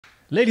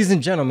Ladies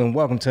and gentlemen,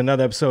 welcome to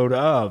another episode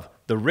of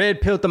the Red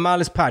Pill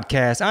Tamales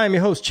podcast. I am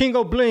your host,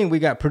 Chingo Bling. We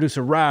got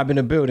producer Rob in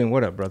the building.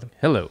 What up, brother?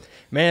 Hello.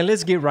 Man,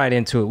 let's get right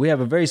into it. We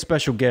have a very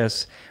special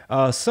guest.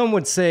 Some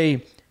would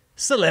say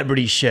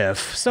celebrity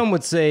chef. Some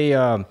would say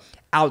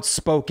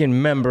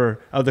outspoken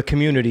member of the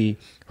community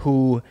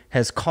who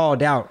has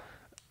called out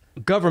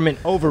government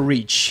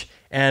overreach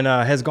and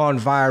has gone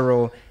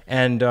viral.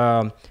 And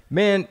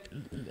man,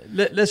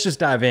 let's just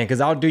dive in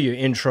because I'll do your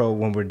intro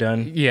when we're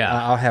done. Yeah.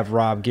 I'll have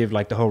Rob give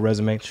like the whole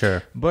resume.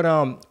 Sure.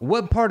 But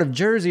what part of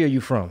Jersey are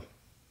you from?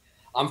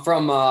 I'm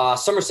from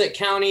Somerset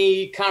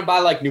County, kind of by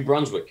like New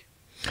Brunswick.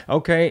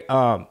 Okay.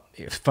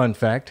 Fun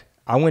fact.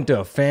 I went to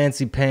a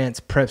fancy pants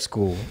prep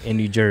school in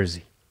New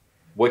Jersey.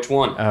 Which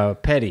one?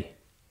 Petty.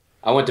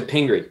 I went to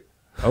Pingree.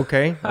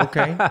 Okay.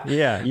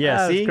 Yeah.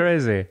 That's See?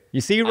 crazy.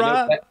 You see,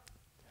 Rob?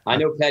 I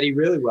know Petty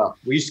really well.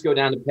 We used to go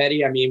down to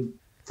Petty. I mean,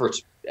 for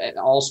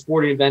all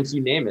sporting events,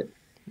 you name it.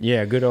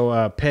 Yeah, good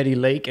old Petty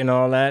Lake and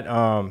all that.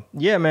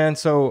 Yeah, man.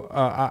 So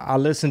I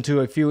listened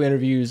to a few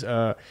interviews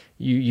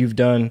you've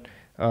done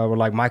with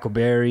like Michael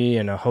Berry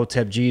and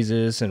Hotep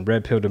Jesus and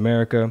Red Pill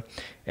America.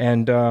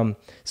 And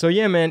so,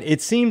 yeah, man,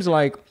 it seems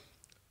like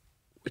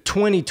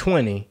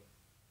 2020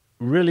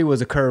 really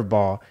was a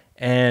curveball.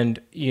 And,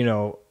 you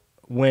know,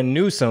 when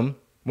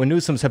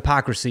Newsom's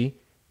hypocrisy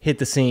hit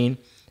the scene,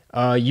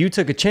 you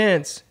took a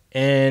chance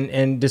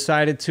and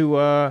decided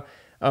to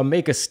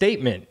make a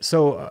statement.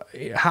 So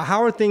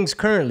how are things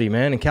currently,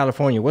 man, in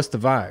California? What's the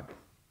vibe?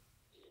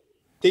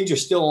 Things are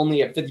still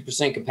only at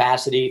 50%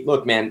 capacity.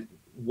 Look, man,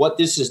 what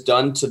this has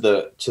done to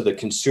the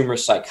consumer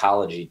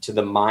psychology, to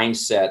the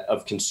mindset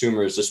of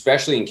consumers,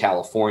 especially in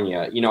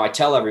California. You know, I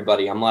tell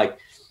everybody, I'm like,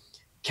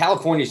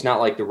 California's not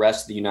like the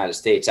rest of the United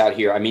States out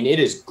here. I mean, it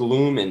is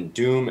gloom and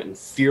doom and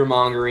fear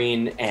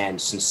mongering and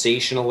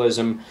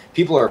sensationalism.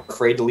 People are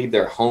afraid to leave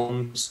their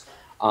homes.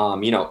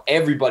 You know,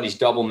 everybody's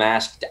double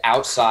masked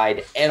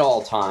outside at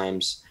all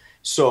times.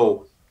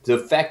 So the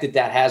effect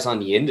that has on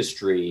the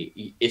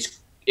industry,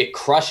 it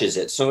crushes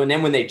it. So, and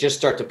then when they just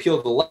start to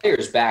peel the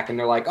layers back and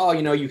they're like, oh,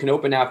 you know, you can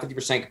open out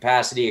 50%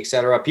 capacity, et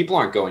cetera. People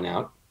aren't going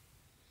out.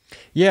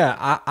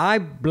 Yeah, I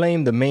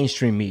blame the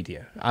mainstream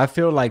media. I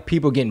feel like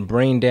people getting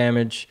brain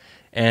damage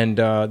and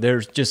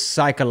there's just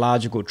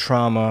psychological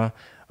trauma.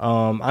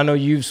 I know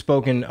you've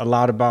spoken a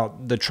lot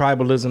about the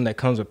tribalism that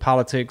comes with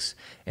politics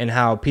and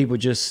how people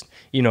just,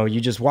 you know, you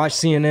just watch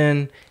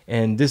CNN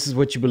and this is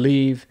what you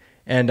believe.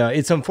 And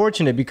it's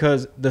unfortunate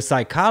because the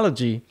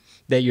psychology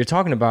that you're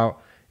talking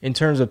about in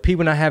terms of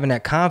people not having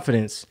that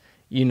confidence,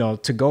 you know,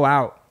 to go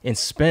out and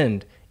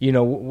spend, you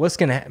know, what's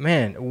going to,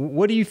 man,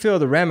 what do you feel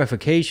the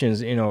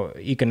ramifications, you know,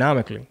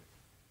 economically?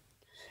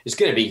 It's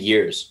going to be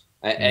years.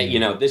 You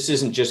know, this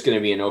isn't just going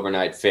to be an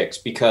overnight fix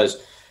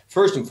because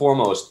first and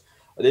foremost,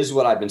 this is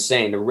what I've been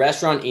saying. The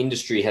restaurant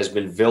industry has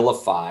been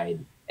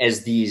vilified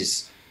as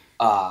these,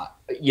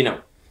 you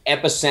know,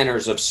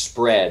 epicenters of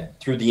spread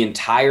through the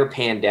entire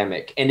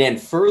pandemic. And then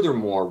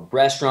furthermore,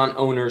 restaurant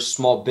owners,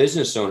 small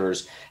business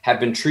owners have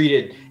been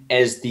treated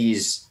as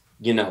these,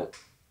 you know,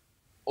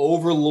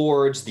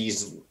 overlords,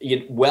 these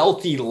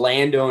wealthy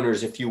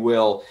landowners, if you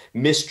will,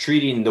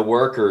 mistreating the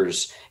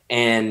workers.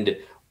 And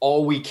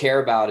all we care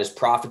about is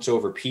profits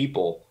over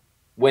people,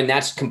 when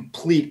that's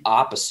complete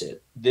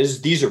opposite.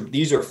 These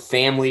are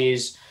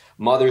families,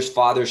 mothers,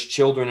 fathers,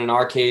 children, in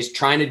our case,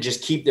 trying to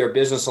just keep their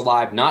business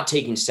alive, not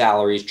taking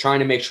salaries, trying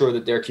to make sure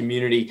that their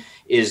community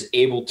is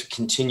able to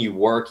continue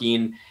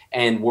working.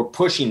 And we're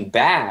pushing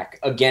back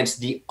against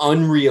the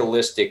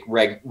unrealistic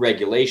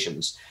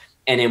regulations.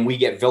 And then we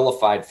get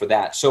vilified for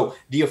that. So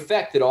the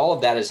effect that all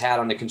of that has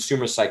had on the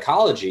consumer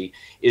psychology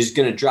is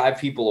going to drive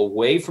people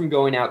away from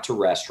going out to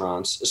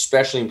restaurants,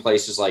 especially in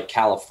places like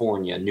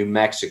California, New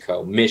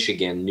Mexico,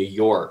 Michigan, New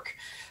York,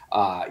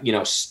 you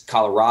know,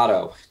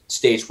 Colorado,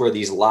 states where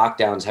these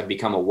lockdowns have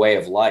become a way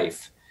of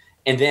life.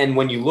 And then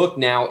when you look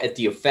now at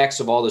the effects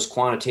of all this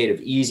quantitative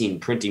easing,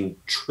 printing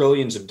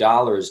trillions of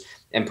dollars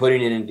and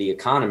putting it into the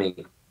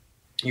economy,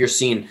 you're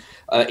seeing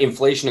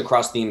inflation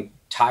across the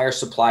entire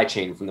supply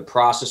chain, from the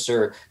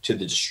processor to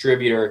the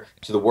distributor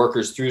to the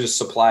workers through the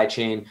supply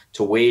chain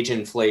to wage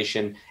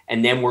inflation.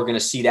 And then we're going to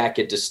see that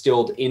get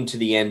distilled into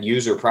the end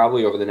user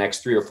probably over the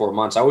next 3 or 4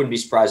 months. I wouldn't be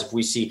surprised if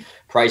we see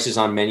prices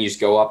on menus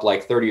go up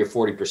like 30 or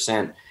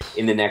 40%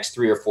 in the next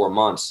 3 or 4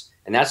 months.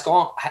 And that's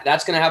going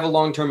to have a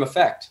long-term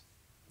effect.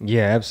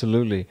 Yeah,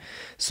 absolutely.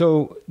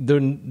 So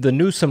the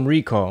Newsom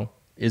recall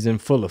is in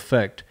full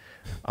effect.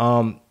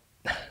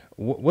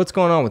 What's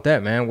going on with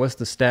that, man? What's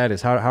the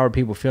status? How are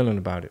people feeling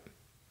about it?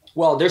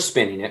 Well, they're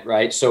spinning it,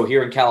 right? So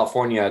here in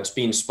California, it's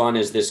being spun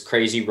as this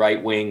crazy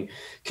right-wing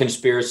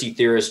conspiracy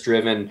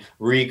theorist-driven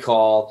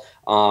recall,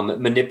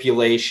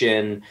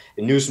 manipulation.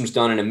 Newsom's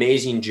done an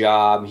amazing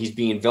job. He's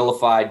being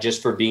vilified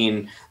just for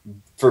being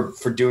for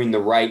doing the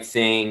right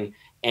thing,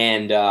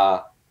 and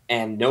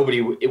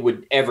nobody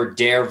would ever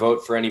dare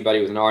vote for anybody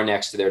with an R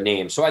next to their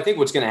name. So I think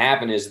what's going to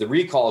happen is the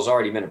recall has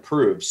already been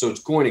approved, so it's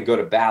going to go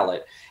to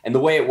ballot. And the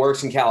way it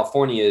works in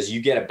California is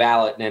you get a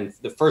ballot, and then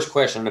the first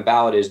question on the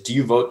ballot is, do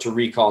you vote to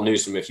recall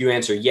Newsom? If you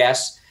answer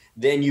yes,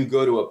 then you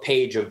go to a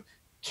page of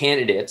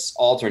candidates,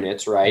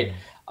 alternates, right?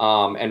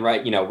 And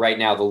right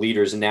now the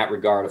leaders in that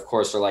regard, of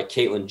course, are like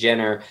Caitlyn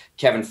Jenner,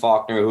 Kevin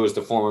Faulconer, who was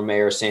the former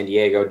mayor of San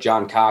Diego,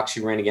 John Cox,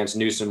 who ran against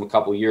Newsom a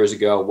couple of years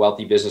ago,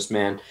 wealthy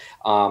businessman.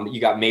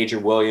 You got Major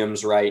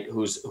Williams, right,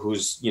 who's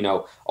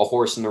a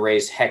horse in the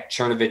race. Heck,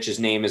 Chernovich's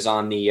name is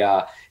on the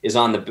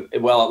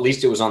well, at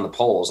least it was on the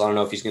polls. I don't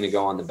know if he's going to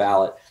go on the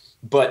ballot,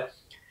 but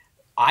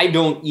I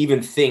don't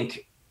even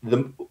think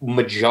the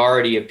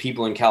majority of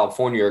people in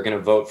California are going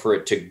to vote for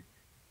it to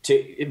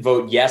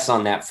vote yes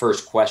on that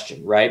first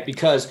question, right?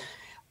 Because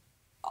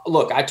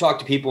look, I talk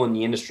to people in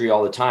the industry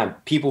all the time,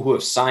 people who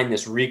have signed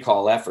this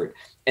recall effort,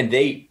 and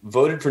they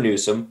voted for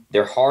Newsom.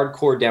 They're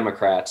hardcore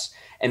Democrats.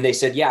 And they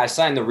said, yeah, I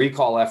signed the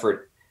recall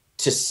effort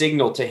to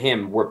signal to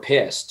him we're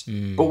pissed,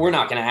 but we're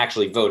not going to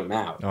actually vote him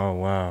out. Oh,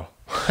 wow.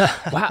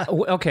 Wow.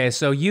 Okay,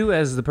 so you,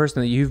 as the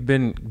person that you've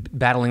been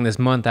battling this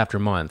month after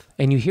month,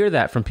 and you hear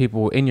that from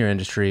people in your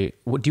industry,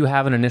 do you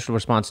have an initial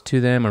response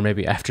to them, or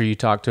maybe after you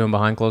talk to them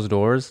behind closed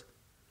doors?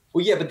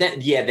 Well, yeah, but then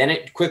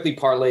it quickly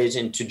parlays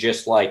into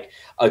just like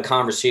a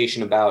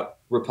conversation about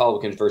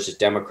Republicans versus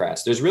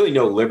Democrats. There's really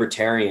no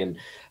libertarian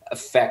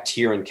effect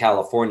here in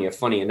California.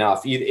 Funny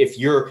enough, if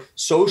you're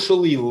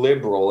socially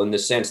liberal in the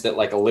sense that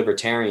like a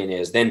libertarian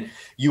is, then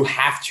you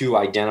have to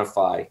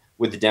identify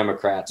with the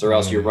Democrats or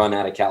else you're run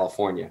out of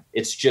California.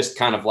 It's just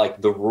kind of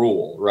like the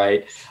rule,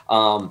 right?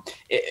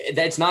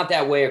 That's not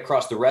that way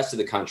across the rest of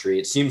the country.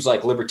 It seems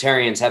like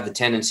libertarians have the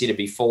tendency to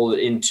be folded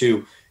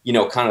into,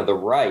 kind of the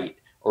right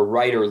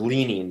or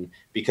leaning,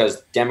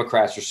 because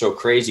Democrats are so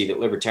crazy that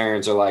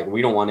libertarians are like,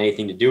 we don't want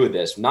anything to do with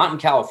this. Not in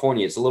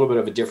California. It's a little bit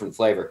of a different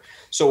flavor.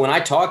 So when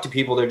I talk to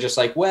people, they're just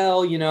like,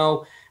 well,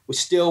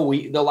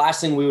 the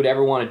last thing we would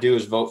ever want to do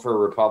is vote for a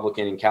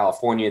Republican in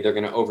California. They're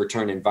going to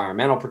overturn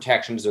environmental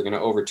protections. They're going to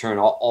overturn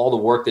all the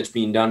work that's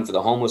being done for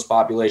the homeless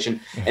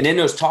population. And then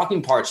those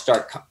talking points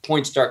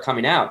start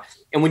coming out.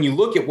 And when you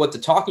look at what the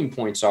talking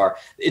points are,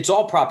 it's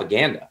all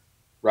propaganda.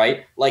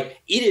 Right?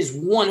 Like, it is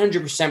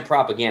 100%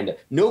 propaganda.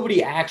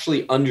 Nobody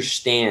actually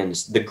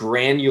understands the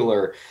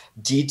granular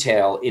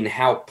detail in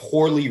how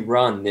poorly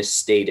run this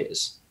state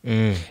is.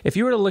 If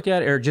you were to look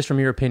at it, or just from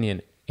your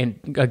opinion, and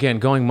again,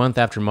 going month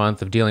after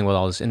month of dealing with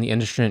all this in the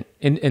industry,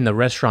 in the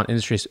restaurant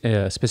industry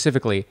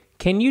specifically,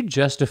 can you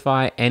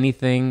justify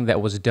anything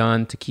that was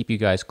done to keep you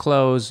guys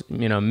closed,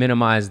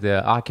 minimize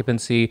the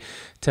occupancy,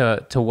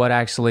 to what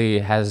actually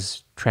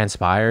has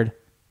transpired?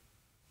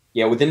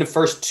 Yeah, within the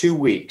first 2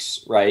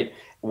 weeks, right?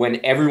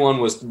 When everyone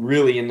was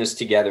really in this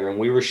together and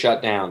we were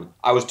shut down,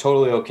 I was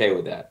totally okay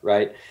with that,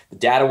 right? The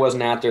data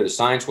wasn't out there. The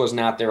science wasn't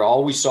out there.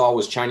 All we saw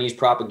was Chinese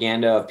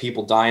propaganda of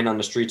people dying on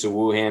the streets of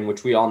Wuhan,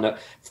 which we all know,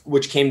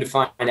 which came to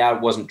find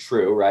out wasn't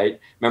true, right?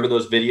 Remember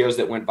those videos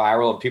that went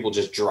viral of people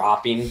just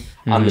dropping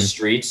on the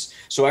streets?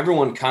 So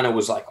everyone kind of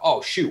was like,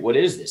 oh, shoot, what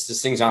is this?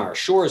 This thing's on our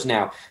shores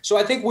now. So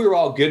I think we were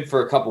all good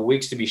for a couple of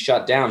weeks to be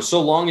shut down,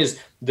 so long as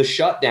the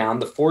shutdown,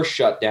 the forced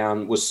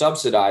shutdown, was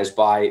subsidized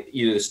by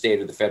either the state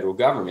or the federal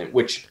government,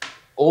 which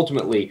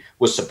ultimately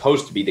was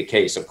supposed to be the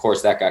case. Of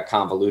course, that got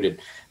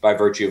convoluted by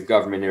virtue of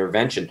government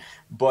intervention.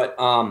 But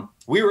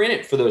we were in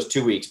it for those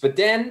 2 weeks. But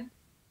then,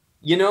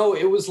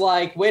 it was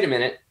like, wait a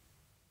minute,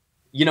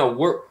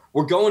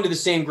 we're going to the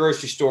same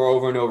grocery store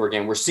over and over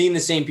again. We're seeing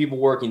the same people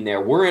working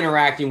there. We're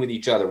interacting with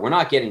each other. We're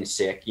not getting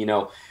sick.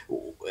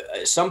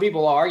 Some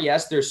people are,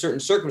 yes, there's certain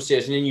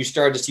circumstances, and then you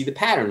start to see the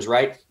patterns,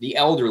 right? The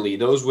elderly,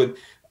 those with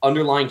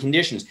underlying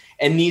conditions,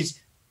 and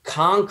these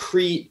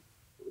concrete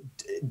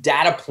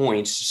data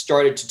points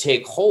started to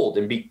take hold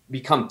and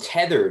become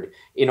tethered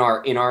in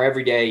our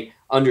everyday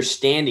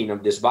understanding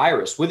of this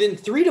virus within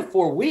 3 to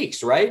 4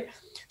 weeks, right?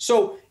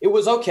 So it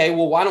was, okay,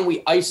 well, why don't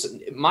we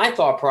isolate? My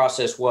thought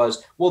process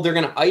was, well, they're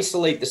going to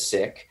isolate the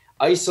sick,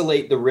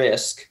 isolate the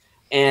risk,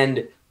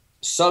 and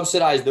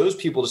subsidize those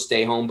people to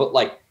stay home. But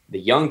like the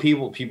young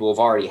people who have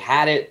already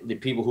had it, the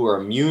people who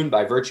are immune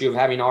by virtue of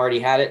having already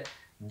had it,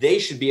 they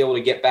should be able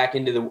to get back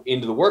into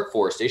the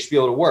workforce. They should be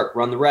able to work,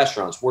 run the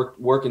restaurants,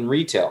 work in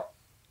retail.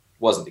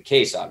 Wasn't the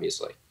case,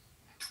 obviously.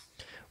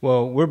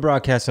 Well, we're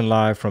broadcasting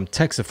live from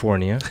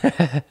Texafornia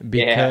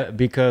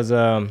because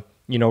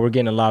we're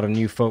getting a lot of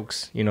new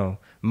folks,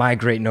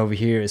 migrating over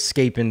here,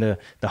 escaping the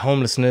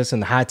homelessness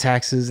and the high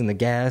taxes and the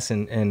gas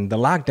and the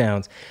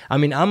lockdowns. I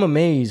mean, I'm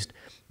amazed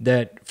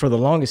that for the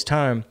longest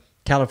time,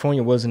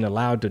 California wasn't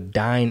allowed to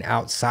dine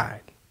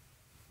outside.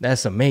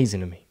 That's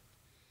amazing to me.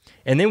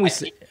 And then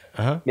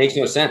makes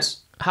no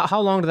sense.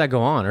 How long did that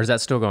go on, or is that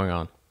still going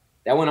on?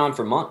 That went on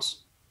for months.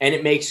 And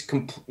it makes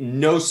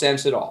no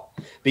sense at all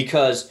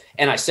because,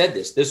 and I said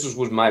this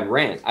was my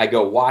rant. I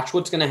go, watch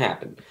what's going to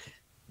happen.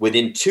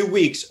 Within 2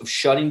 weeks of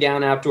shutting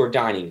down outdoor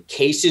dining,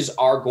 cases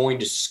are going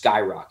to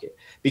skyrocket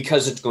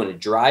because it's going to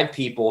drive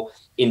people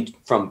in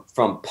from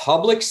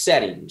public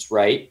settings,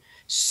 right?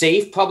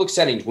 Safe public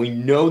settings. We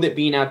know that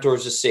being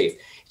outdoors is safe.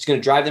 It's going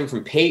to drive them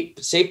from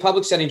safe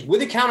public settings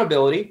with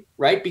accountability,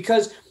 right?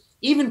 Because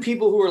even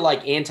people who are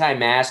like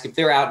anti-mask, if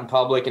they're out in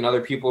public and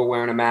other people are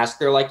wearing a mask,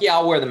 they're like, yeah,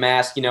 I'll wear the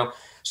mask,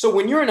 So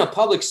when you're in a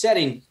public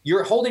setting,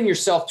 you're holding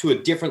yourself to a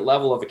different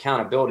level of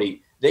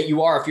accountability that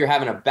you are if you're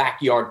having a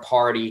backyard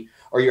party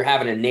or you're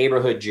having a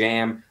neighborhood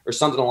jam or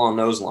something along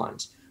those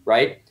lines,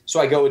 right? So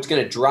I go, it's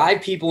going to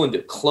drive people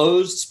into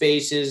closed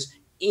spaces,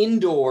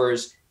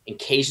 indoors, and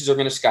cases are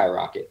going to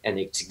skyrocket. And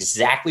it's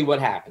exactly what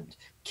happened.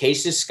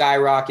 Cases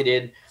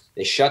skyrocketed.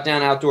 They shut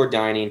down outdoor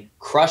dining,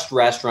 crushed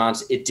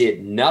restaurants. It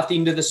did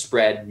nothing to the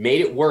spread,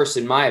 made it worse,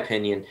 in my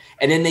opinion.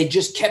 And then they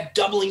just kept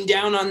doubling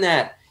down on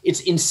that.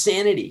 It's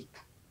insanity.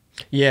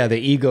 Yeah, the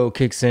ego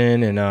kicks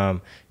in, and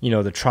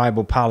the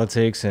tribal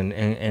politics,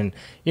 and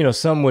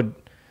some would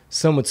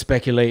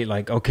speculate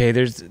like, okay,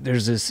 there's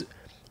this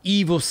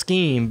evil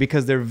scheme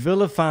because they're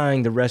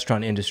vilifying the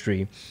restaurant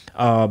industry.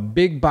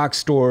 Big box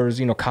stores,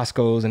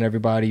 Costco's and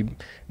everybody,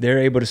 they're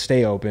able to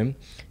stay open.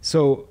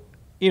 So,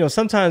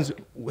 sometimes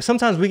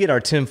we get our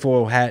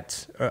tinfoil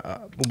hats.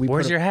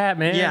 Where's your hat,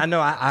 man? Yeah, I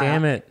know.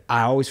 Damn it.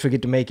 I always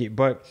forget to make it.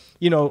 But,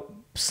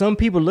 some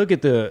people look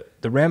at the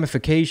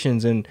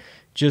ramifications and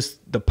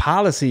just the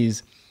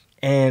policies,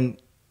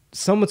 and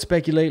some would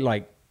speculate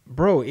like,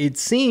 bro, it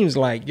seems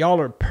like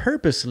y'all are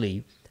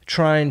purposely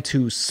trying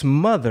to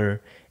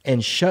smother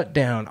and shut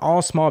down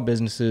all small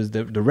businesses,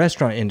 the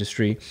restaurant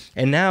industry.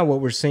 And now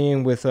what we're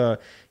seeing with, the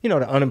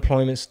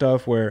unemployment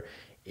stuff, where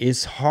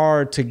it's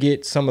hard to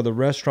get some of the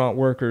restaurant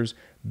workers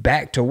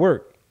back to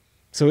work.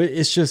 So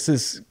it's just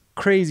this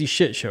crazy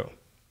shit show.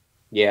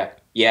 Yeah.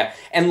 Yeah.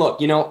 And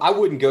look, I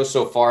wouldn't go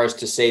so far as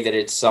to say that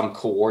it's some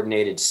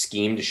coordinated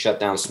scheme to shut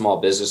down small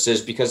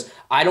businesses, because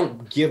I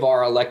don't give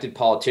our elected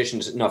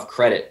politicians enough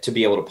credit to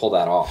be able to pull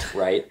that off,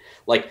 right?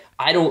 Like,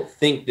 I don't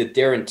think that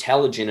they're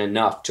intelligent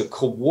enough to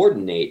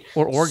coordinate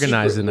or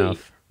organize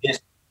enough.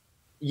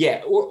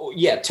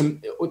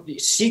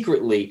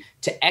 Secretly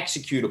to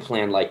execute a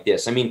plan like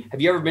this. I mean,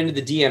 have you ever been to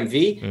the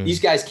DMV? These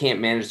guys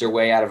can't manage their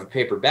way out of a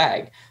paper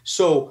bag.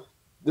 So,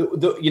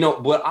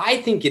 what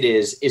I think it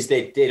is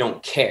that they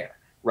don't care,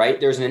 right?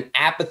 There's an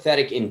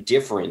apathetic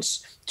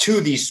indifference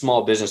to these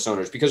small business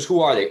owners, because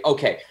who are they?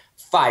 Okay,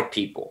 5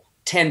 people,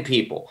 10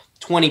 people,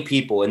 20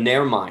 people in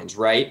their minds,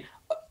 right?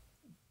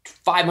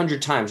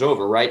 500 times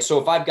over, right? So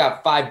if I've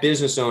got 5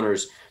 business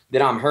owners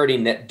that I'm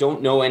hurting that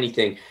don't know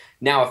anything,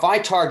 now if I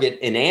target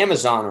an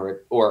Amazon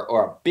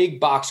or a big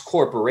box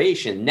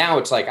corporation, now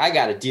it's like I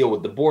got to deal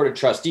with the board of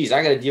trustees.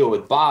 I got to deal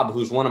with Bob,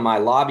 who's one of my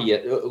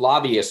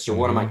lobbyists or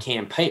one of my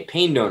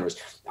campaign donors.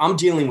 I'm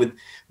dealing with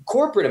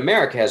corporate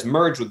America has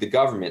merged with the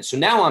government. So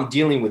now I'm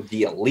dealing with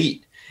the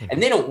elite,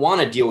 and they don't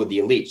want to deal with the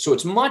elite. So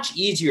it's much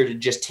easier to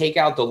just take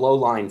out the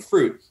low-lying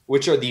fruit,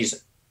 which are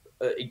these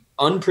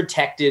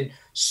unprotected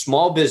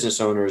small business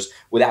owners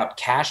without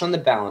cash on the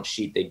balance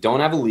sheet. They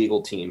don't have a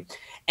legal team.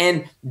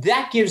 And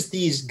that gives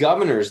these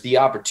governors the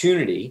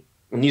opportunity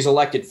and these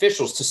elected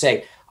officials to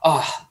say,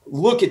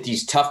 look at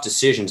these tough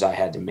decisions I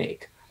had to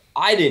make.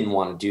 I didn't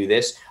want to do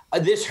this.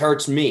 This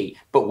hurts me.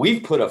 But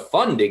we've put a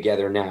fund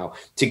together now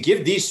to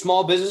give these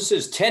small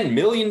businesses $10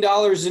 million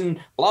in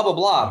blah, blah,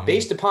 blah,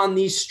 based upon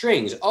these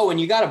strings. Oh, and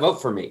you got to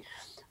vote for me.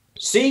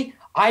 See,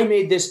 I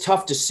made this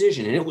tough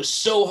decision and it was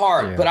so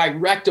hard, but I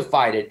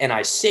rectified it and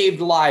I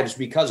saved lives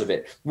because of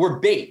it. We're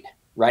bait.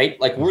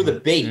 Right? Like we're the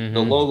bait,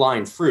 the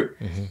low-lying fruit.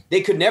 They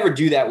could never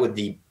do that with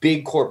the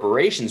big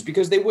corporations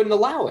because they wouldn't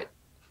allow it.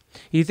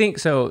 You think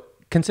so?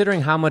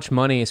 Considering how much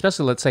money,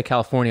 especially let's say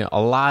California,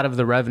 a lot of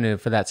the revenue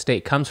for that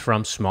state comes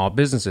from small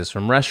businesses,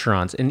 from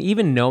restaurants. And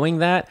even knowing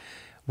that,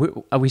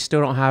 we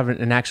still don't have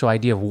an actual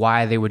idea of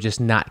why they would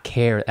just not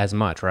care as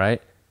much,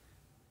 right?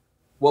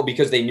 Well,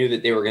 because they knew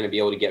that they were going to be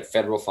able to get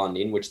federal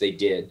funding, which they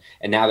did.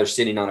 And now they're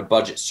sitting on a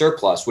budget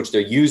surplus, which they're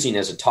using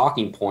as a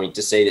talking point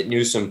to say that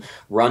Newsom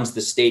runs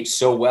the state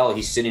so well,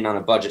 he's sitting on a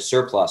budget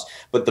surplus.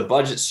 But the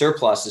budget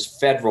surplus is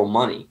federal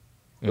money,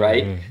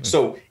 right?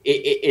 So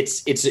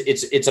it's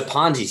a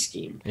Ponzi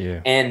scheme. Yeah.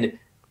 And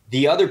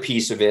the other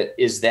piece of it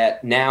is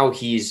that now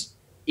he's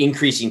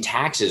increasing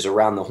taxes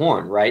around the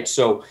horn, right?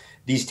 So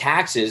these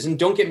taxes, and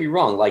don't get me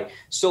wrong, like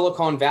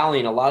Silicon Valley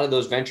and a lot of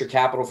those venture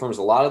capital firms,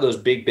 a lot of those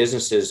big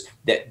businesses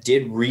that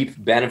did reap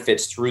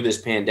benefits through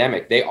this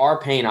pandemic, they are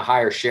paying a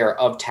higher share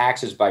of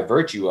taxes by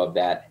virtue of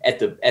that at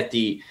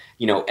the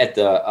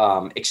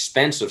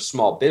expense of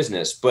small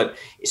business. But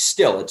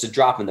still, it's a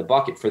drop in the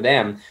bucket for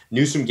them.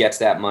 Newsom gets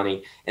that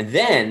money, and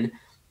then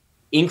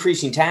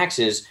increasing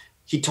taxes.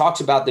 He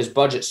talks about this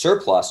budget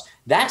surplus.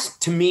 That's,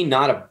 to me,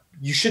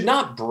 you should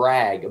not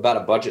brag about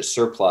a budget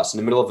surplus in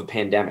the middle of a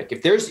pandemic.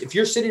 If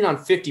you're sitting on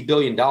 $50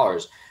 billion,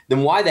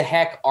 then why the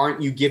heck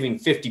aren't you giving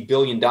 $50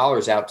 billion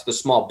out to the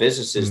small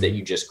businesses that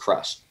you just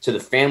crushed, to the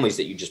families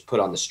that you just put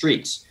on the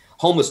streets?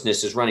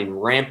 Homelessness is running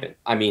rampant.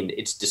 I mean,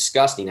 it's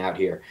disgusting out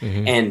here.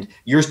 And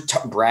you're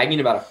bragging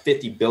about a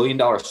 $50 billion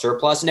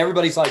surplus, and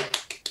everybody's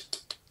like,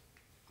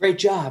 great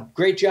job,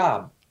 great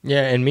job.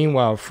 Yeah, and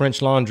meanwhile,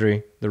 French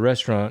Laundry, the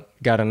restaurant,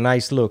 got a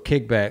nice little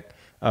kickback.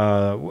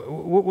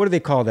 What do they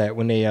call that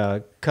when they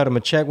cut them a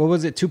check? What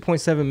was it,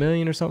 2.7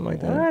 million or something like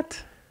that?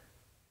 What?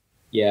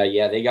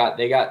 Yeah, they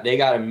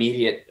got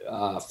immediate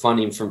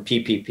funding from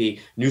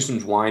PPP.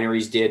 Newsom's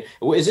wineries did.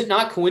 Is it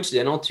not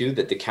coincidental too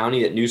that the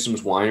county that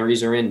Newsom's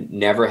wineries are in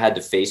never had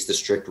to face the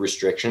strict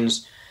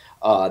restrictions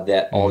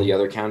that all the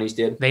other counties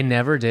did? They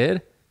never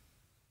did?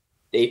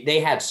 They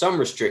had some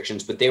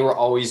restrictions, but they were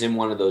always in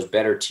one of those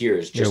better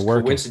tiers, just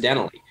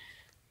coincidentally.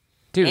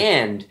 Dude.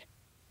 And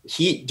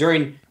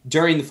during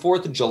the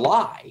 4th of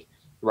July,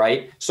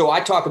 right? So I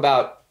talk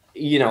about,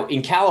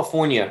 in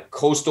California,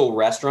 coastal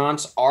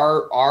restaurants,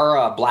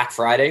 our Black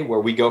Friday, where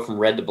we go from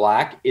red to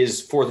black,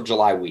 is 4th of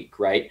July week,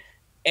 right?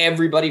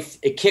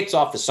 It kicks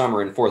off the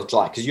summer in 4th of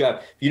July because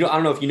I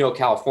don't know if you know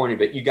California,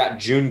 but you got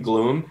June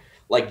gloom.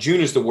 Like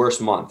June is the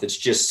worst month. It's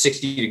just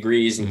 60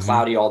 degrees and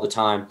cloudy all the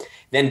time.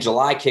 Then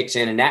July kicks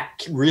in, and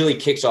that really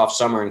kicks off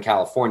summer in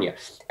California.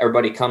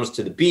 Everybody comes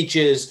to the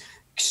beaches.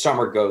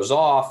 Summer goes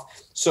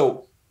off.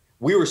 So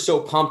we were so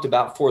pumped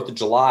about 4th of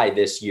July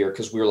this year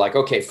because we were like,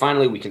 okay,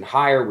 finally we can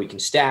hire, we can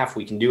staff,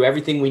 we can do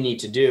everything we need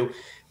to do.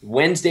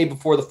 Wednesday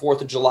before the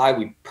 4th of July,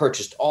 we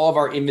purchased all of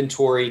our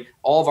inventory,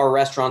 all of our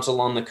restaurants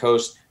along the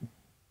coast,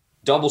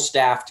 double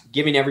staffed,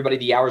 giving everybody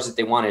the hours that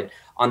they wanted.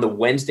 On the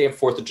Wednesday of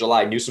 4th of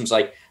July, Newsom's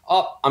like,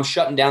 oh, I'm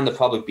shutting down the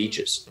public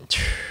beaches.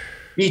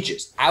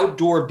 Beaches,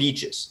 outdoor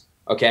beaches,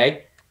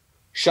 okay?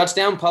 Shuts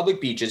down public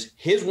beaches.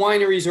 His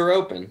wineries are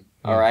open,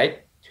 all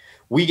right?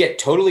 We get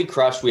totally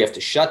crushed. We have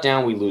to shut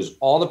down. We lose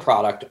all the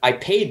product. I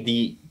paid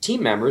the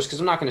team members because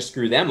I'm not going to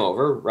screw them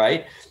over,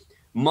 right?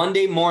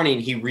 Monday morning,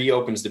 he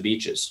reopens the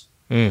beaches.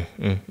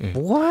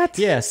 What?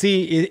 Yeah,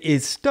 see,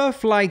 it's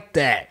stuff like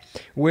that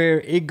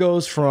where it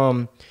goes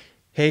from,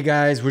 hey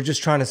guys, we're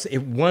just trying to,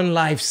 if one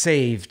life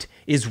saved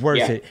is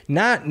worth it.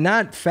 Not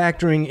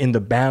factoring in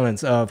the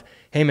balance of,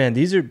 hey man,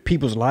 these are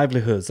people's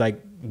livelihoods.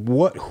 Like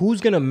who's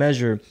going to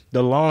measure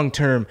the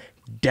long-term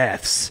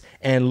deaths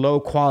and low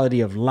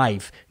quality of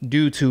life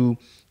due to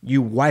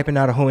you wiping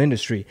out a whole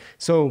industry?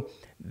 So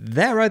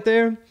that right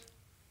there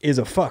is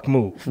a fuck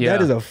move. Yeah.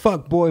 That is a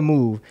fuck boy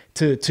move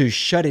to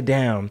shut it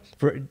down,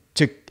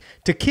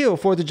 to kill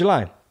 4th of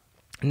July.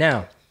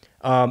 Now,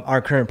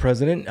 our current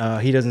president,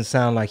 he doesn't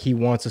sound like he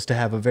wants us to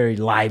have a very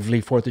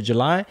lively 4th of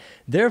July.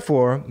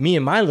 Therefore, me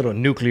and my little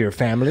nuclear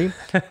family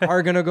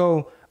are going to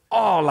go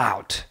all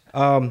out.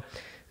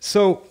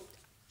 So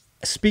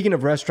speaking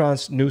of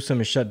restaurants, Newsom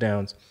and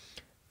shutdowns,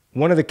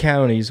 one of the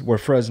counties where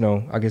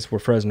Fresno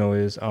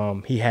is,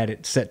 he had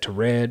it set to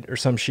red or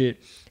some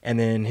shit. And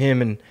then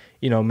him and,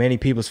 many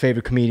people's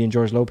favorite comedian,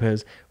 George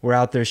Lopez, were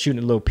out there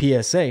shooting a little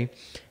PSA.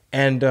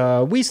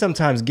 And we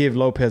sometimes give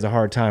Lopez a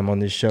hard time on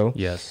this show.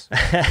 Yes.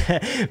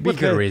 With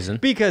good reason.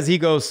 Because he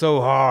goes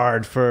so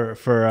hard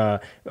for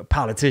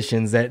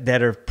politicians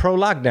that are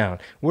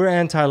pro-lockdown. We're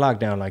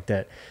anti-lockdown like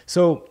that.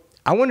 So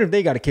I wonder if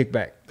they got a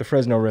kickback, the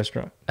Fresno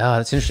restaurant. Oh,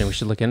 that's interesting. We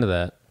should look into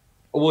that.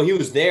 Well, he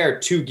was there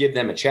to give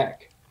them a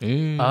check.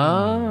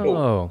 Oh.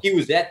 So he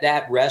was at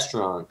that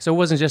restaurant. So it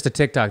wasn't just a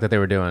TikTok that they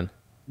were doing.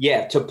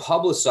 Yeah, to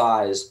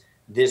publicize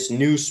this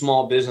new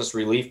small business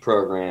relief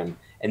program,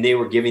 and they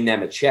were giving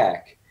them a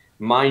check.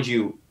 Mind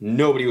you,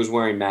 nobody was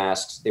wearing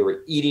masks. They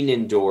were eating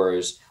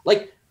indoors.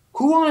 Like,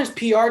 who on his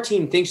PR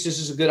team thinks this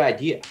is a good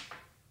idea?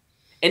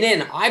 And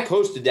then I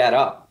posted that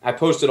up. I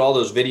posted all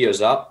those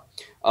videos up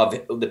of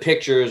the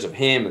pictures of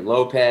him and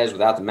Lopez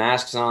without the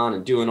masks on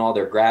and doing all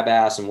their grab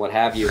ass and what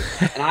have you.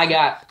 And I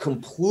got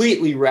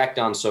completely wrecked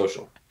on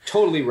social.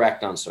 Totally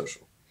wrecked on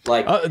social.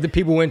 Like, the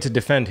people went to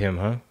defend him,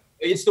 huh?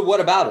 It's the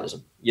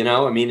whataboutism,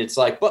 I mean, it's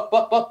like,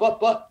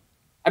 but.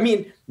 I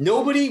mean,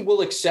 nobody will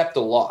accept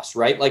the loss,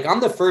 right? Like, I'm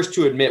the first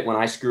to admit when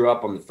I screw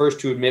up. I'm the first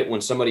to admit when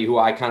somebody who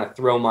I kind of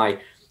throw my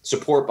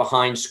support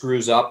behind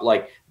screws up.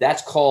 Like,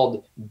 that's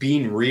called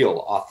being real,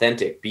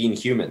 authentic, being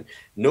human.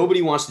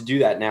 Nobody wants to do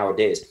that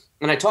nowadays.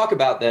 And I talk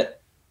about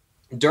that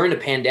during the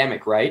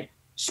pandemic, right?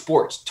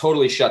 Sports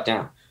totally shut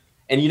down.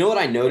 And you know what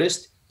I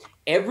noticed?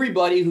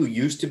 Everybody who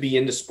used to be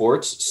into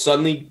sports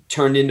suddenly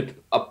turned into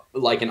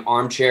like an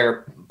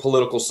armchair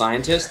political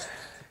scientist.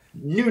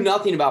 Knew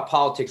nothing about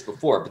politics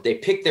before, but they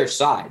picked their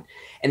side.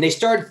 And they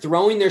started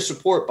throwing their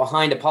support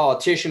behind a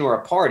politician or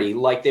a party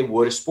like they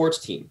would a sports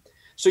team.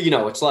 So,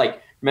 it's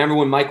like, remember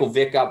when Michael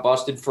Vick got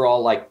busted for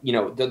all, like,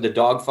 the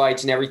dog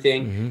fights and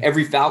everything? Mm-hmm.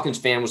 Every Falcons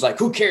fan was like,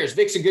 who cares?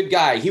 Vic's a good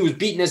guy. He was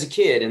beaten as a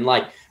kid. And,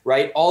 like,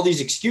 right, all these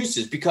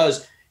excuses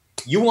because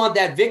you want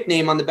that Vic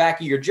name on the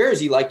back of your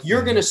jersey. Like,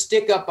 you're going to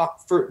stick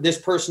up for this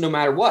person no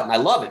matter what. And I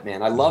love it,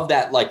 man. I love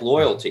that, like,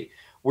 loyalty.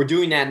 We're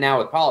doing that now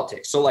with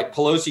politics. So, like,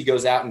 Pelosi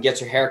goes out and gets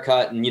her hair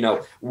cut and,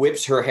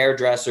 whips her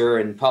hairdresser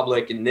in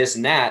public and this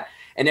and that.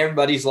 And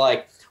everybody's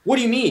like, what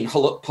do you mean?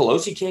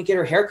 Pelosi can't get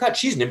her hair cut?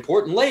 She's an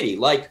important lady.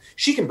 Like,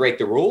 she can break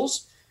the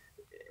rules.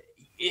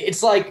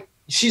 It's like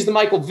she's the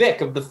Michael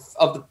Vick of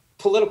the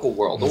political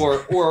world,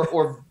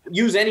 or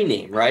use any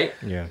name, right?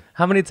 Yeah.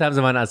 How many times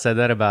have I not said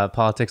that about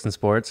politics and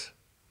sports?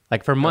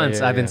 Like, for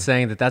months, I've been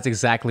saying that that's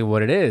exactly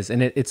what it is.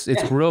 And it's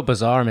real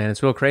bizarre, man.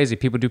 It's real crazy.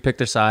 People do pick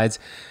their sides.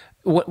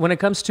 When it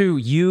comes to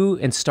you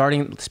and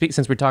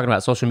since we're talking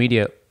about social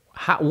media,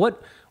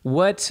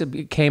 what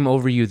came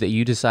over you that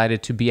you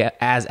decided to be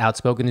as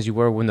outspoken as you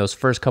were when those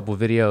first couple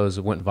of videos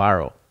went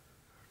viral?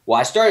 Well,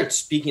 I started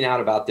speaking out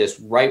about this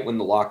right when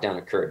the lockdown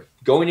occurred.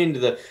 Going into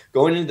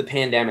the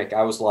pandemic,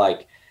 I was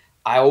like,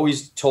 I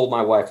always told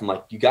my wife, I'm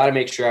like, you got to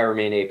make sure I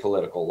remain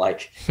apolitical.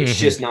 Like, it's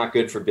just not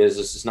good for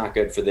business. It's not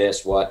good for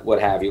this, what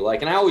have you.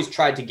 Like, and I always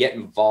tried to get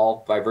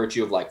involved by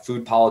virtue of like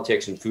food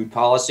politics and food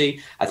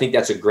policy. I think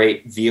that's a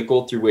great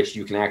vehicle through which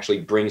you can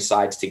actually bring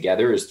sides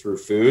together, is through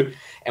food.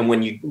 And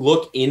when you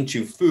look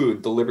into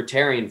food, the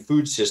libertarian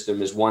food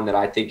system is one that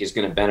I think is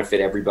going to benefit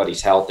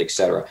everybody's health, et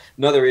cetera.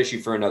 Another issue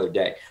for another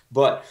day.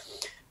 But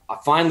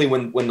finally,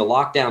 when the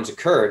lockdowns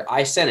occurred,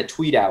 I sent a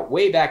tweet out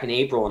way back in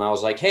April, and I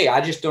was like, hey, I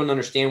just don't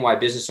understand why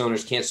business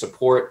owners can't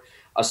support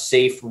a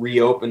safe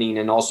reopening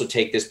and also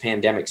take this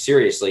pandemic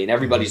seriously. And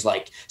everybody's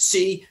like,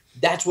 see,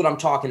 that's what I'm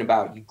talking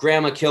about. You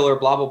grandma killer,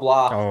 blah, blah,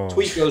 blah. Oh.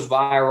 Tweet goes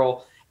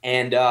viral.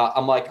 And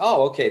I'm like,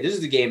 oh, okay, this is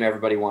the game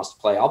everybody wants to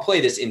play. I'll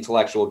play this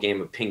intellectual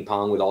game of ping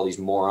pong with all these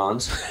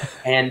morons.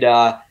 And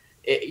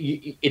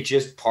it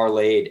just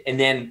parlayed. And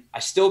then I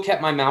still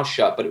kept my mouth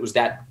shut, but it was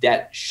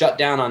that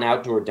shutdown on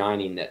outdoor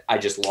dining that I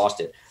just lost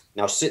it.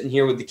 Now sitting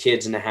here with the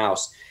kids in the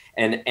house,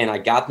 and I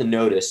got the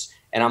notice,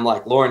 and I'm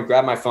like, Lauren,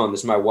 grab my phone. This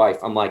is my wife.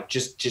 I'm like,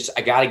 just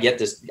I gotta get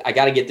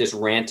this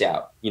rant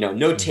out.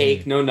 No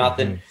take, no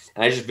nothing.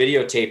 And I just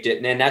videotaped it.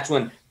 And then that's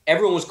when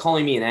everyone was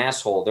calling me an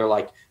asshole. They're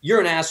like, you're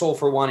an asshole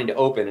for wanting to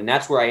open. And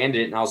that's where I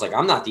ended it. And I was like,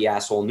 I'm not the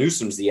asshole.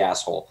 Newsom's the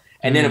asshole.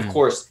 And then, of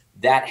course,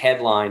 that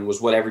headline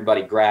was what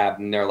everybody grabbed.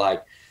 And they're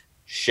like,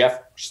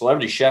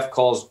 celebrity chef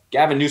calls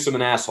Gavin Newsom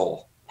an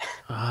asshole.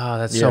 Oh,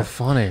 that's so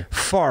funny.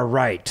 Far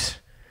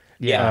right.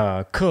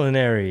 Yeah.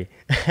 Culinary.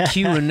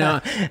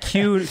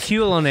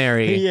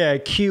 Culinary. Yeah,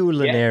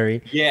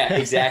 culinary. Yeah,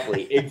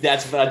 exactly.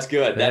 That's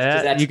good.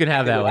 That's you can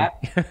have that one.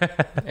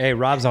 Hey,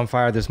 Rob's on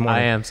fire this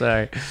morning. I am,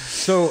 sorry.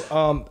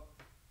 So,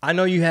 I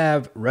know you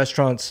have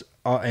restaurants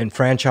and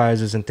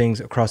franchises and things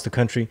across the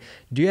country.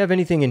 Do you have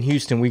anything in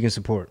Houston we can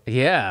support?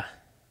 Yeah.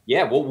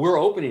 Yeah, well, we're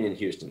opening in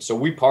Houston. So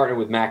we partner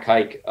with Mac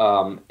Hike.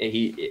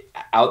 He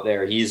out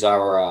there. He's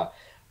our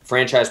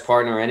franchise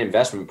partner and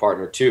investment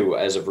partner too,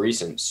 as of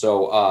recent.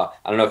 So I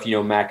don't know if you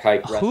know Mac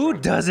Hike. Who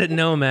doesn't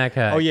know Mac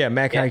Hike? Oh yeah,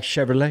 Mac Hike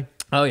Chevrolet.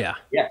 Oh yeah.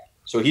 Yeah.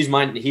 So it's him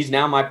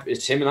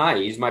and I.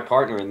 He's my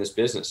partner in this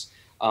business.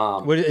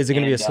 What is it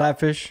going to be? A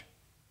slapfish?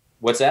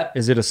 What's that?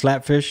 Is it a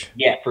slapfish?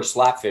 Yeah, for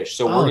slapfish.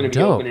 So we're going to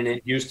be opening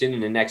in Houston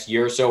in the next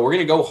year or so. We're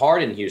going to go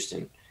hard in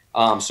Houston.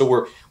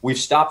 So we've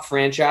stopped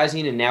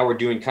franchising, and now we're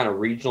doing kind of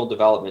regional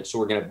development. So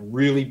we're going to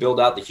really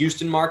build out the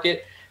Houston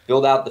market,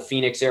 build out the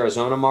Phoenix,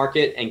 Arizona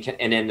market,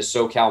 and then the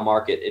SoCal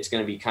market. It's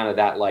going to be kind of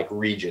that like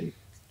region.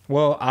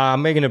 Well,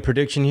 I'm making a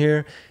prediction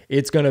here.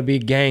 It's going to be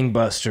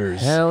gangbusters.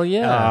 Hell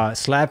yeah.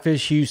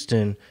 Slapfish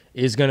Houston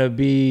is going to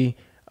be,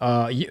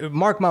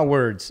 mark my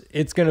words,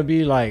 it's going to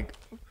be like,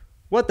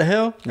 what the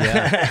hell?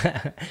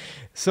 Yeah.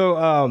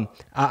 So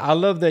I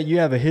love that you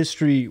have a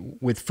history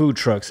with food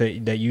trucks,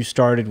 that you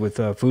started with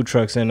food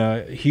trucks,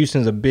 and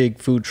Houston's a big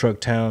food truck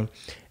town.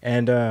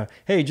 And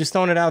hey, just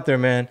throwing it out there,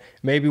 man.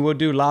 Maybe we'll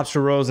do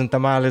lobster rolls and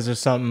tamales or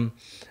something.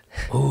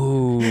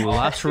 Ooh,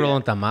 lobster roll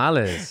and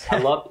tamales.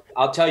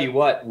 I'll tell you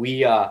what,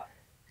 I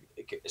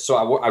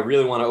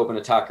really want to open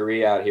a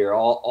taqueria out here.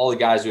 All the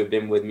guys who have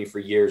been with me for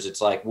years, it's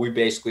like we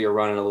basically are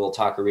running a little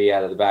taqueria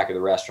out of the back of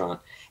the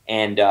restaurant.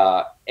 And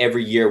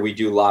every year we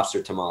do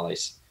lobster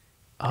tamales.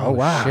 Oh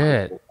wow!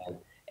 Shit.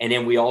 And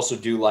then we also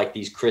do like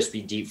these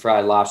crispy deep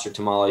fried lobster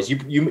tamales. I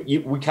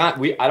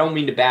don't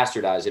mean to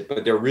bastardize it,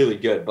 but they're really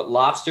good. But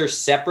lobster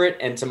separate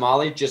and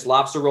tamale, just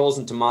lobster rolls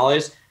and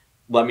tamales.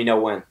 Let me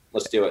know when.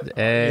 Let's do it.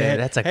 Hey,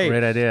 that's a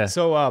great idea.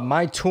 So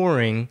my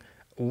touring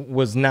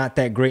was not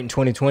that great in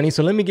 2020.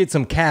 So let me get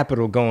some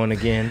capital going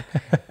again.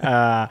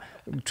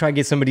 Try to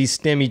get some of these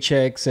STEMI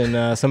checks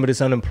and some of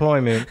this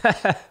unemployment,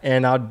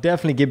 and I'll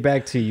definitely get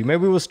back to you.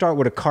 Maybe we'll start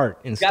with a cart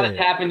instead. Got to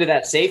tap into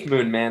that Safe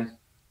Moon, man.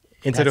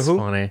 Into That's the who?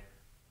 Funny.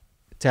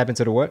 Tap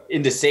into the what?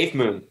 Into Safe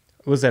Moon.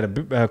 Was that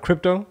a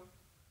crypto?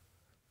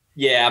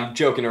 Yeah, I'm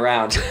joking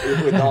around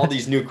with all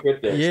these new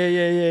cryptos.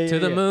 Yeah. To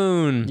the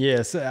moon.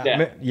 Yes.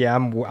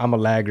 I'm a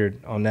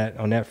laggard on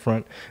that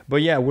front. But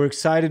yeah, we're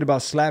excited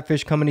about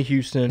Slapfish coming to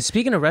Houston.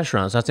 Speaking of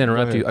restaurants, not to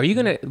interrupt you, are you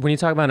gonna, when you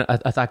talk about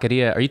a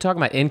taqueria, are you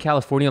talking about in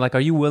California? Like, are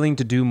you willing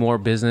to do more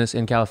business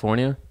in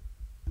California?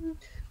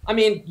 I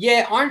mean,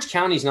 yeah, Orange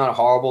County's not a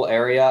horrible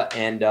area,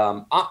 and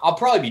I'll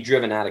probably be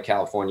driven out of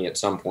California at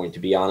some point, to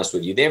be honest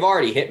with you. They've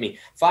already hit me.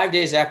 5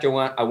 days after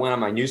I went on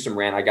my Newsom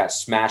rant, I got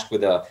smashed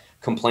with a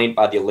complaint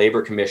by the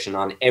Labor Commission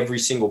on every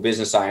single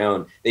business I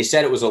own. They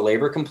said it was a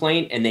labor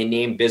complaint, and they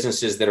named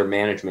businesses that are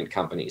management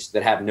companies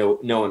that have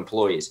no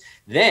employees.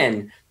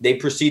 Then they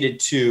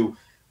proceeded to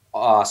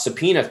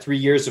subpoena 3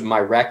 years of my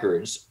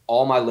records,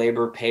 all my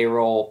labor,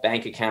 payroll,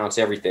 bank accounts,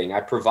 everything.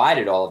 I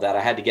provided all of that.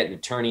 I had to get an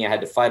attorney. I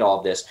had to fight all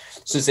of this.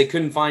 Since they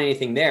couldn't find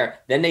anything there,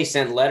 then they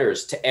sent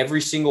letters to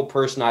every single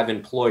person I've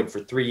employed for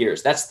 3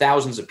 years. That's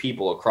thousands of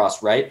people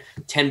across, right?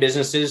 10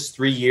 businesses,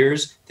 3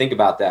 years. Think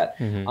about that.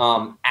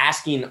 Mm-hmm.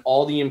 Asking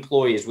all the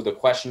employees with a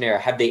questionnaire,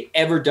 have they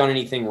ever done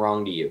anything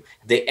wrong to you?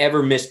 Have they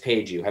ever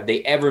mispaid you? Have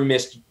they ever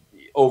missed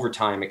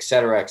overtime, et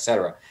cetera, et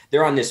cetera?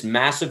 They're on this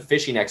massive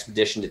fishing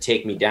expedition to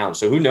take me down.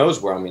 So who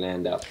knows where I'm going to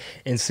end up.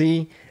 And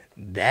see,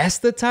 that's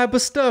the type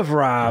of stuff,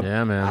 Rob,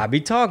 yeah, man, I be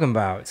talking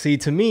about. See,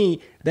 to me,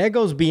 that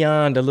goes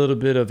beyond a little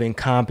bit of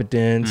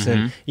incompetence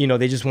and,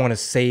 they just want to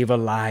save a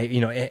life.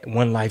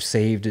 One life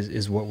saved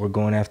is what we're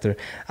going after.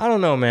 I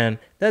don't know, man.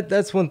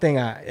 That's one thing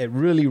it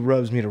really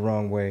rubs me the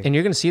wrong way. And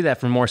you're going to see that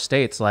from more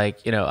states.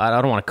 Like, I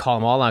don't want to call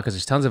them all out because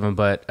there's tons of them,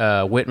 but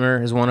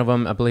Whitmer is one of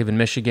them, I believe, in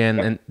Michigan.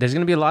 Yep. And there's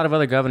going to be a lot of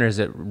other governors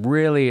that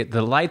really,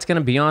 the light's going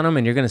to be on them,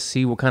 and you're going to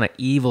see what kind of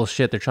evil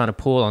shit they're trying to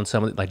pull on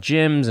some of like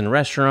gyms and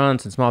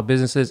restaurants and small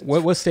businesses.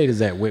 What state is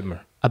that,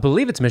 Whitmer? I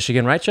believe it's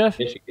Michigan, right, Chef?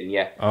 Michigan,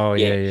 yeah. Oh,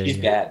 yeah. She's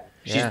bad.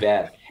 She's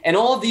bad. And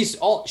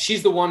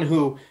she's the one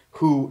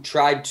who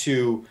tried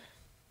to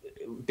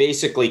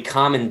basically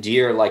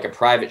commandeer like a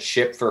private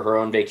ship for her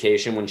own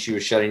vacation when she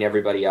was shutting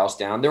everybody else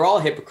down. They're all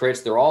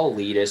hypocrites. They're all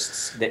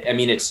elitists.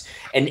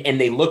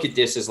 And they look at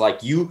this as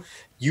like,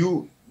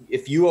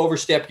 if you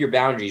overstep your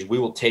boundaries, we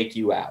will take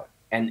you out.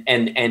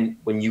 And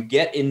when you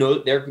get in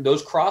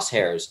those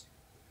crosshairs,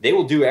 they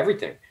will do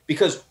everything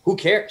because who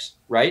cares,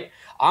 right?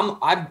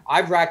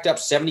 I've racked up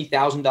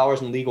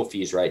 $70,000 in legal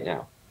fees right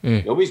now.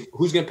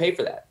 Who's going to pay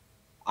for that?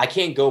 I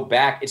can't go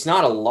back. It's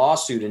not a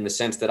lawsuit in the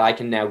sense that I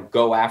can now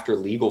go after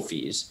legal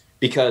fees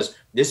because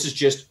this is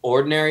just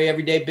ordinary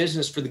everyday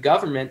business for the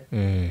government.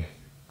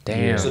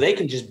 Damn. So they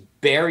can just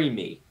bury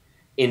me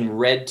in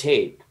red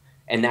tape.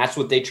 And that's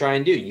what they try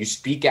and do. You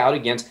speak out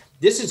against,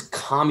 this is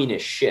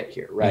communist shit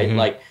here, right?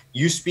 Like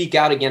you speak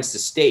out against the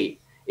state.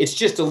 It's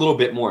just a little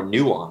bit more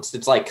nuanced.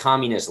 It's like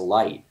communist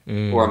light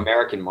or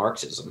American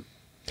Marxism.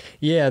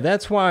 Yeah,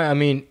 that's why,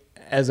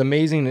 as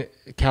amazing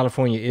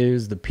California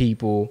is, the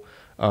people,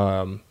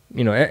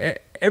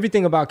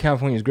 everything about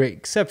California is great,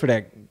 except for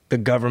the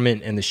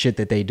government and the shit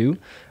that they do.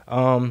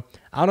 I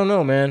don't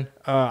know, man.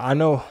 I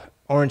know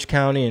Orange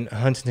County and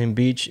Huntington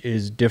Beach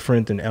is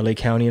different than LA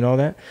County and all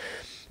that.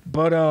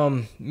 But,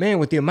 man,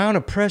 with the amount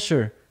of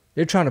pressure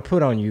they're trying to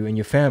put on you and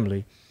your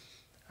family,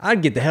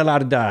 I'd get the hell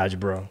out of Dodge,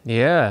 bro.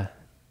 Yeah.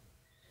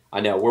 I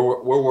know.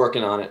 We're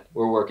working on it.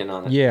 We're working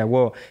on it. Yeah,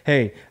 well,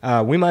 hey,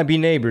 we might be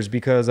neighbors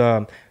because,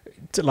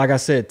 like I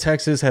said,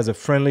 Texas has a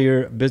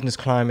friendlier business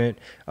climate.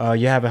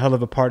 You have a hell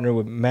of a partner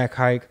with Mac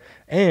Hike,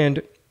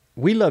 and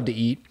we love to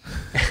eat.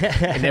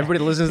 And everybody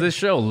that listens to this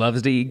show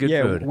loves to eat good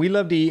food. Yeah, we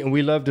love to eat, and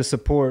we love to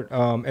support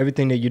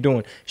everything that you're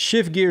doing.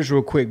 Shift gears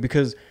real quick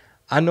because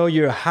I know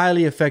you're a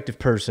highly effective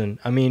person.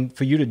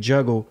 For you to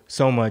juggle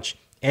so much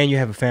and you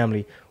have a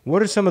family,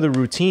 what are some of the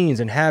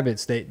routines and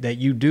habits that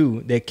you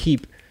do that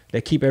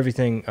keep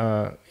everything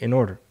in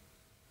order?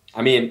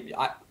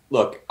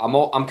 Look,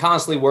 I'm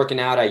constantly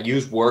working out. I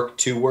use work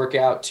to work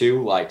out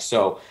too.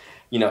 Some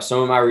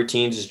of my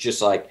routines is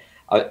just like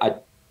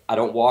I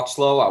don't walk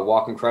slow. I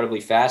walk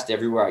incredibly fast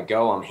everywhere I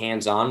go. I'm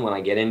hands-on. When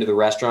I get into the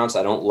restaurants,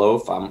 I don't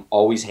loaf. I'm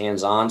always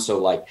hands-on. So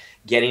like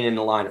getting in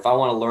the line, if I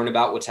want to learn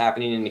about what's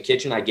happening in the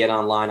kitchen, I get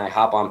online, I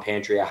hop on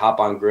pantry, I hop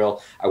on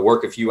grill, I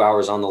work a few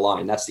hours on the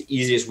line. That's the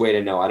easiest way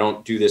to know. I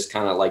don't do this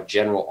kind of like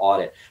general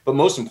audit, but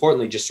most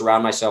importantly, just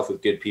surround myself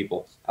with good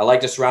people. I like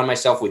to surround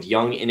myself with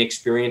young,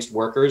 inexperienced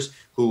workers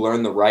who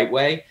learn the right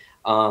way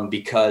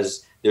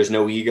because there's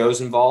no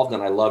egos involved,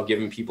 and I love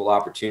giving people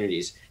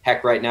opportunities.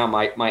 Heck, right now,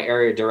 my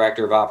area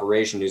director of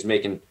operation, who's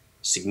making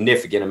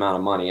significant amount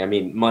of money.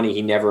 Money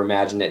he never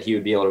imagined that he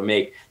would be able to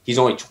make. He's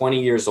only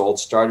 20 years old,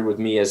 started with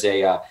me as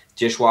a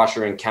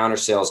dishwasher and counter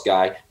sales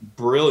guy.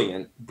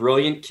 Brilliant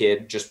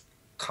kid, just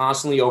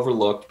constantly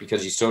overlooked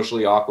because he's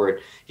socially awkward.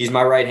 He's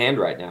my right hand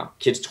right now.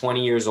 Kid's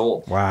 20 years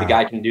old. Wow. The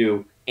guy can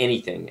do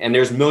anything. And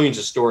there's millions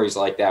of stories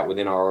like that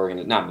within our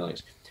organization. Not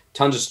millions,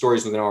 tons of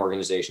stories within our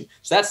organization.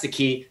 So that's the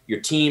key. Your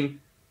team,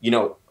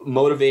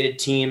 motivated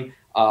team,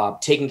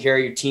 taking care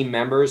of your team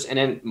members, and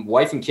then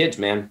wife and kids,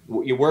 man.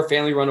 We're a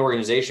family-run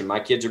organization.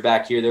 My kids are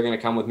back here. They're going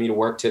to come with me to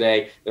work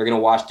today. They're going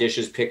to wash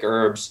dishes, pick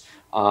herbs,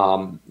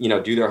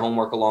 do their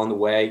homework along the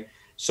way.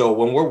 So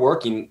when we're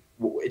working,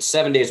 it's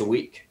 7 days a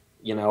week,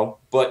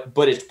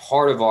 but it's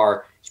part of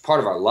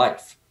our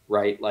life,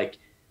 right? Like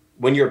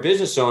when you're a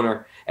business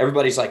owner,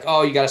 everybody's like,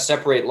 oh, you got to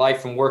separate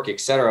life from work,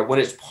 etc. When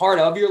it's part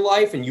of your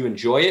life and you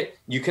enjoy it,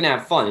 you can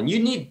have fun. And you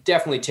need to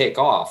definitely take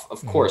off.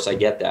 Of course, I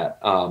get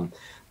that.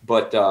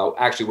 But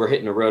actually, we're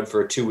hitting the road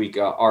for a 2-week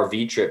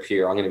RV trip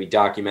here. I'm going to be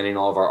documenting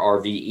all of our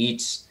RV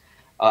eats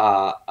in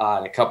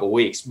a couple of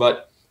weeks.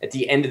 But at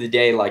the end of the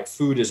day, like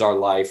food is our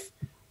life.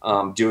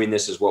 Doing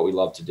this is what we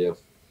love to do.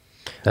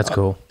 That's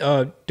cool.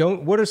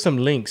 What are some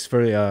links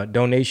for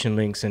donation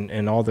links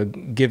and all the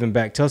giving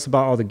back? Tell us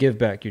about all the give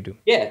back you do.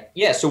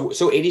 Yeah.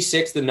 So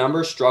 86, the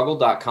number,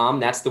 struggle.com.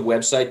 That's the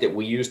website that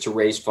we use to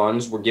raise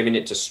funds. We're giving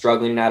it to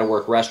struggling and out of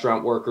work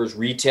restaurant workers,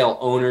 retail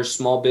owners,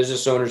 small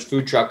business owners,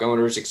 food truck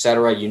owners,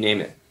 etc. You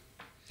name it.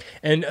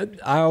 And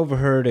I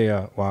heard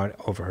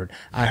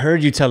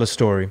you tell a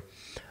story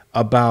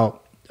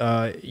about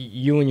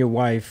you and your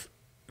wife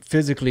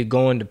physically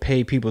going to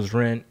pay people's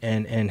rent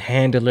and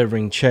hand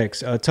delivering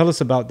checks. Tell us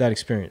about that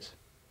experience.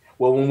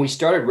 Well, when we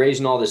started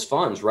raising all this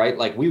funds, right,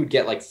 like we would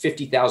get like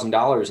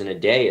 $50,000 in a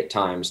day at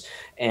times.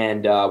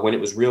 And when it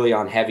was really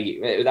on heavy,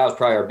 that was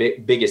probably our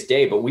biggest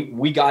day. But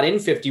we got in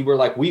 50. We're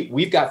like,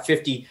 we've got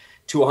 50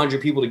 to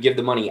 100 people to give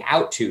the money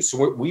out to.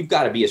 So we've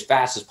got to be as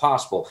fast as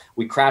possible.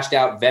 We crashed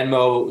out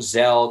Venmo,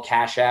 Zelle,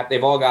 Cash App.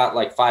 They've all got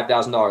like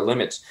 $5,000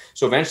 limits.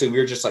 So eventually we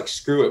were just like,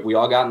 screw it. We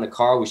all got in the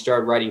car. We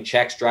started writing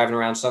checks, driving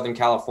around Southern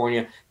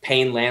California,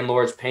 paying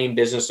landlords, paying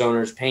business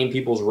owners, paying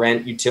people's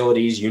rent,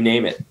 utilities, you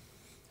name it.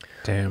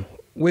 Damn.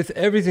 With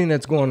everything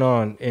that's going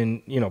on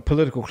in,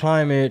 political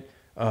climate,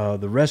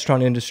 the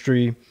restaurant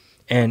industry,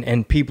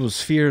 and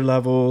people's fear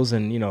levels,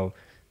 and,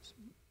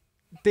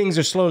 things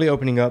are slowly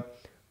opening up.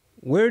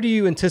 Where do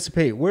you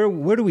anticipate?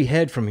 Where do we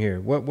head from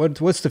here?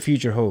 What's the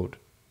future hold?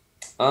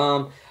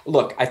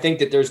 Look, I think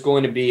that there's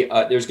going to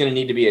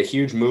need to be a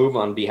huge move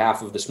on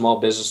behalf of the small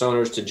business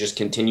owners to just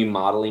continue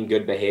modeling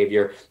good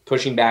behavior,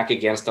 pushing back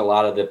against a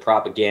lot of the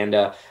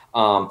propaganda,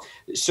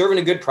 serving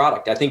a good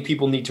product. I think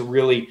people need to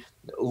really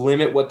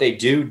limit what they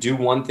do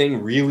one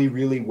thing really,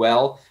 really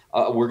well.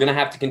 We're going to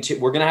have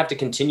to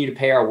continue to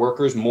pay our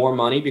workers more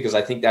money, because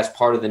I think that's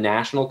part of the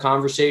national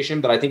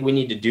conversation. But I think we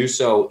need to do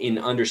so in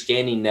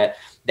understanding that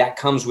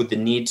comes with the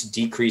need to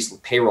decrease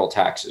payroll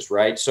taxes,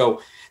 right?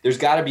 So there's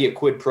got to be a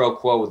quid pro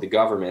quo with the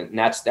government, and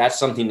that's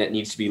something that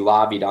needs to be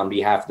lobbied on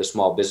behalf of the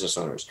small business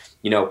owners.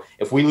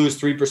 If we lose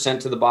 3%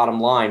 to the bottom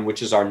line,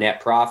 which is our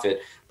net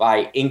profit,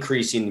 by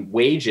increasing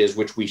wages,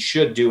 which we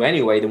should do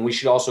anyway, then we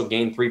should also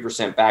gain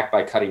 3% back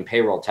by cutting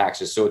payroll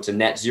taxes. So it's a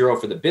net zero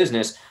for the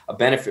business, a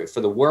benefit for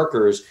the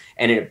workers,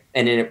 and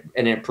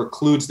it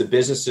precludes the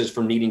businesses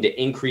from needing to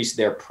increase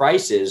their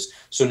prices.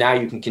 So now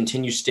you can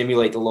continue to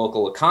stimulate the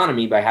local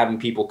economy by having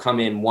people come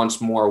in once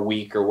more a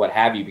week or what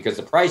have you, because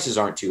the prices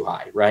aren't too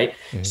high, right?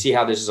 Mm-hmm. See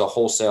how this is a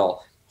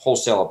wholesale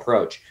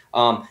approach.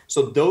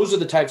 So those are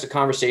the types of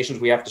conversations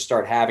we have to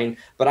start having.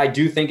 But I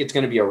do think it's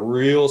going to be a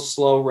real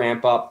slow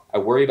ramp up. I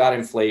worry about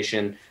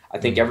inflation. I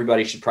think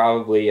everybody should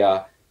probably,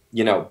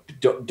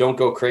 don't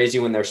go crazy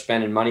when they're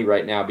spending money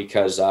right now,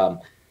 because,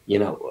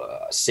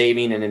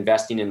 saving and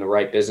investing in the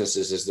right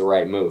businesses is the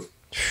right move.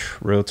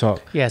 Real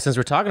talk. Yeah, since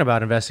we're talking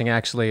about investing,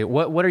 actually,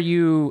 what are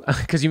you,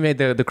 because you made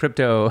the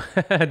crypto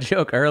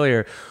joke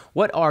earlier,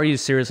 what are you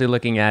seriously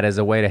looking at as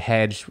a way to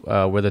hedge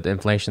where the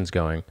inflation's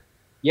going?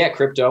 Yeah,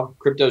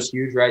 crypto's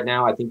huge right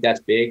now. I think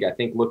that's big. I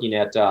think looking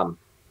at,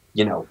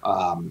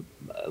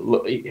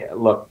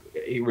 look,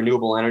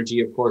 renewable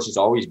energy, of course, is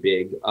always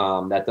big.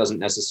 That doesn't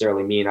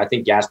necessarily mean, I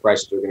think gas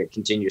prices are going to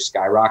continue to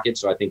skyrocket.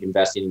 So I think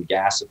investing in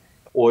gas,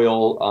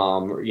 oil,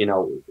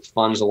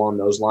 funds along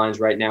those lines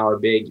right now are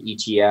big.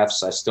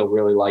 ETFs, I still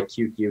really like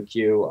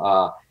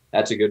QQQ.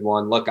 That's a good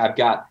one. Look, I've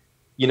got,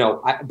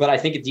 but I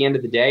think at the end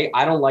of the day,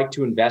 I don't like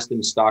to invest in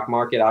the stock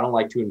market. I don't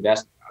like to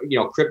invest,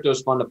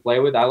 crypto's fun to play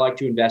with. I like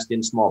to invest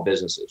in small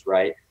businesses,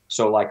 right?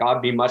 So like, I'd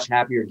be much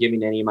happier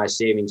giving any of my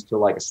savings to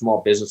like a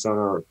small business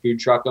owner or a food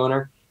truck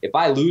owner. If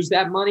I lose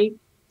that money,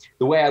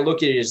 the way I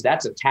look at it is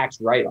that's a tax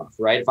write-off,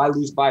 right? If I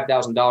lose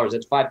 $5,000,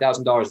 that's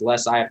 $5,000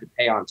 less I have to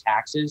pay on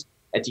taxes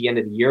at the end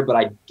of the year, but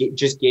I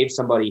just gave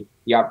somebody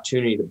the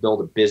opportunity to build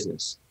a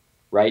business,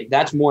 right?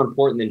 That's more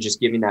important than just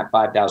giving that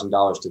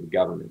 $5,000 to the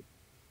government.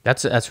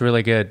 That's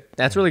really good.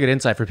 That's really good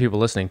insight for people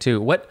listening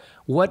too. What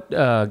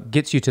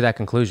gets you to that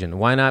conclusion?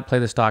 Why not play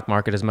the stock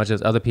market as much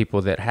as other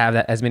people that have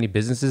that, as many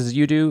businesses as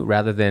you do,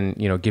 rather than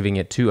giving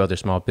it to other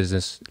small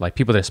business, like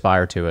people that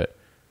aspire to it?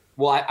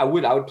 Well, I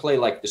would play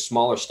like the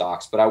smaller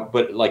stocks,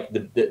 but like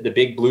the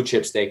big blue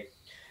chips,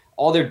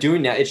 all they're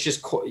doing now, it's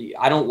just,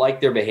 I don't like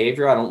their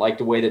behavior. I don't like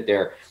the way that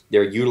they're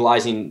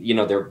utilizing,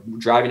 they're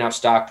driving up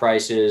stock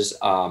prices.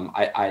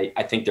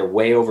 I think they're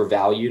way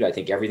overvalued. I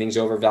think everything's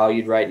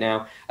overvalued right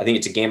now. I think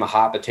it's a game of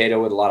hot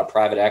potato with a lot of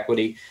private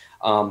equity.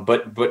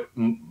 But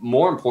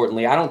more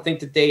importantly, I don't think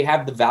that they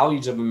have the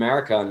values of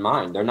America in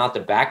mind. They're not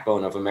the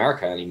backbone of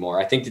America anymore.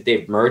 I think that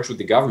they've merged with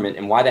the government.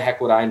 And why the heck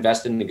would I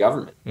invest in the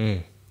government?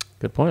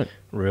 Good point.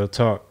 Real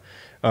talk.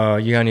 You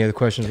got any other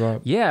questions,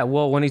 Rob? Yeah.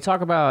 Well, when you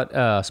talk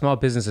about small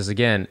businesses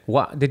again,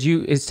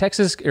 is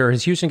Texas or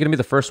is Houston going to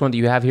be the first one that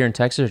you have here in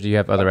Texas, or do you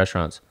have other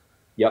restaurants?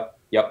 Yep.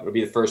 It'll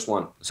be the first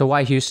one. So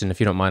why Houston, if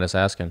you don't mind us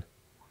asking?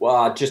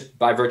 Well, just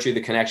by virtue of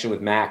the connection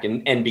with Mac,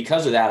 and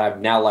because of that,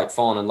 I've now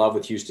fallen in love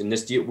with Houston.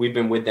 We've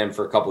been with them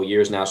for a couple of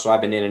years now, so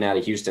I've been in and out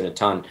of Houston a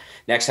ton.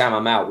 Next time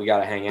I'm out, we got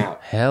to hang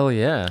out. Hell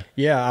yeah.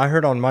 Yeah, I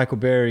heard on Michael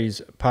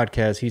Berry's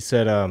podcast, he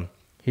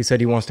said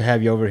he wants to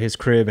have you over at his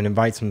crib and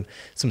invite some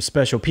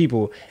special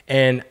people,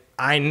 and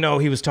I know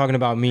he was talking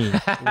about me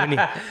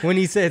when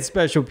he said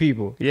special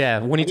people.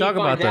 Yeah, when you talk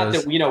about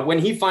those, when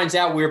he finds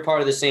out we're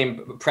part of the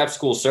same prep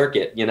school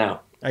circuit,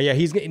 Yeah,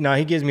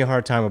 he gives me a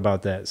hard time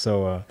about that.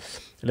 So.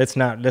 Let's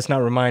not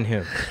remind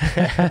him.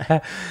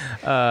 Man,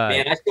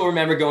 I still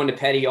remember going to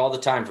Petty all the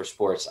time for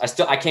sports.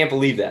 I can't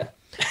believe that.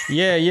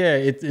 Yeah.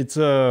 It's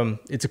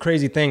a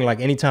crazy thing. Like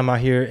anytime I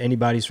hear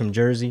anybody's from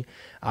Jersey,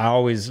 I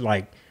always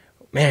like,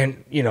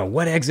 man,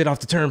 what exit off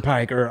the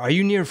turnpike, or are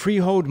you near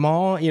Freehold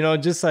Mall?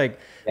 Just like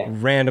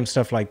random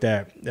stuff like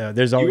that.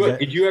 There's always.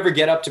 Did you ever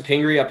get up to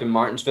Pingree up in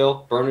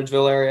Martinsville,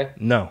 Bernardsville area?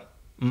 No.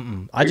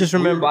 I just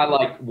remember by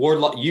like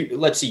Wardlaw.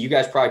 Let's see, you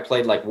guys probably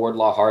played like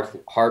Wardlaw,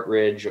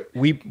 Hartridge.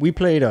 We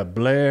played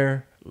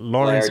Blair,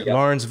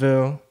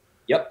 Lawrenceville.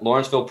 Yep,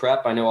 Lawrenceville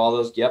Prep. I know all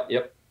those. Yep.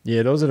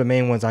 Yeah, those are the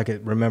main ones I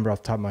could remember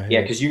off the top of my head.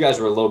 Yeah, because you guys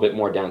were a little bit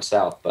more down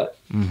south, but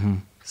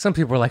Some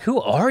people are like,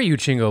 "Who are you,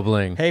 Chingo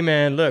Bling?" Hey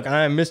man, look,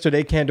 I am Mr.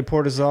 They Can't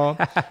Deport Us All.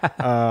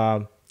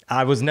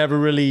 I was never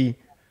really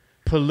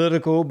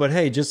political, but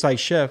hey, just like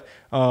Chef,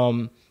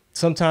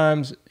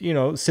 sometimes, you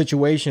know,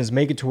 situations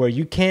make it to where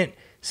you can't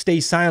stay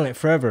silent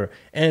forever.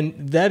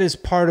 And that is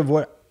part of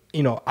what,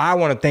 you know, I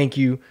want to thank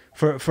you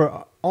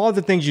for all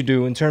the things you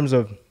do in terms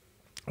of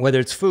whether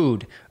it's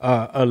food,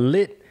 a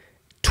lit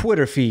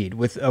Twitter feed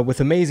with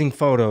amazing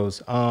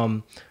photos,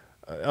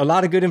 a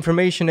lot of good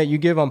information that you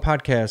give on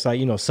podcasts, like,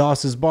 you know,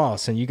 sauce is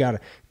boss, and you got to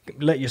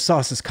let your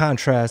sauces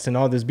contrast and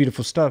all this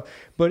beautiful stuff.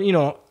 But, you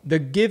know, the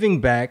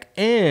giving back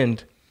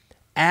and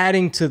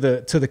adding to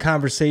the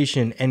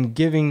conversation and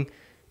giving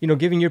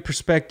your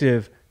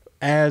perspective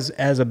as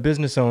a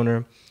business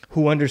owner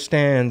who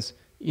understands,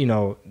 you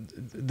know,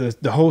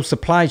 the whole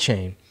supply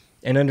chain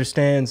and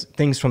understands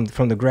things from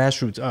the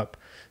grassroots up.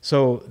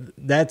 So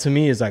that to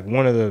me is like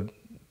one of the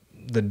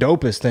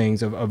dopest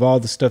things of all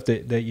the stuff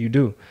that you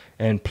do.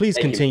 And please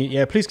continue.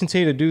 Yeah, please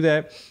continue to do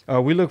that.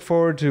 We look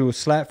forward to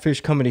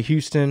Slapfish coming to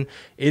Houston.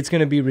 It's going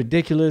to be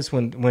ridiculous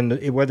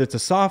whether it's a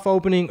soft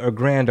opening or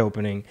grand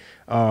opening.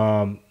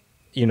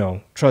 You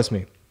know, trust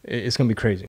me, it's going to be crazy.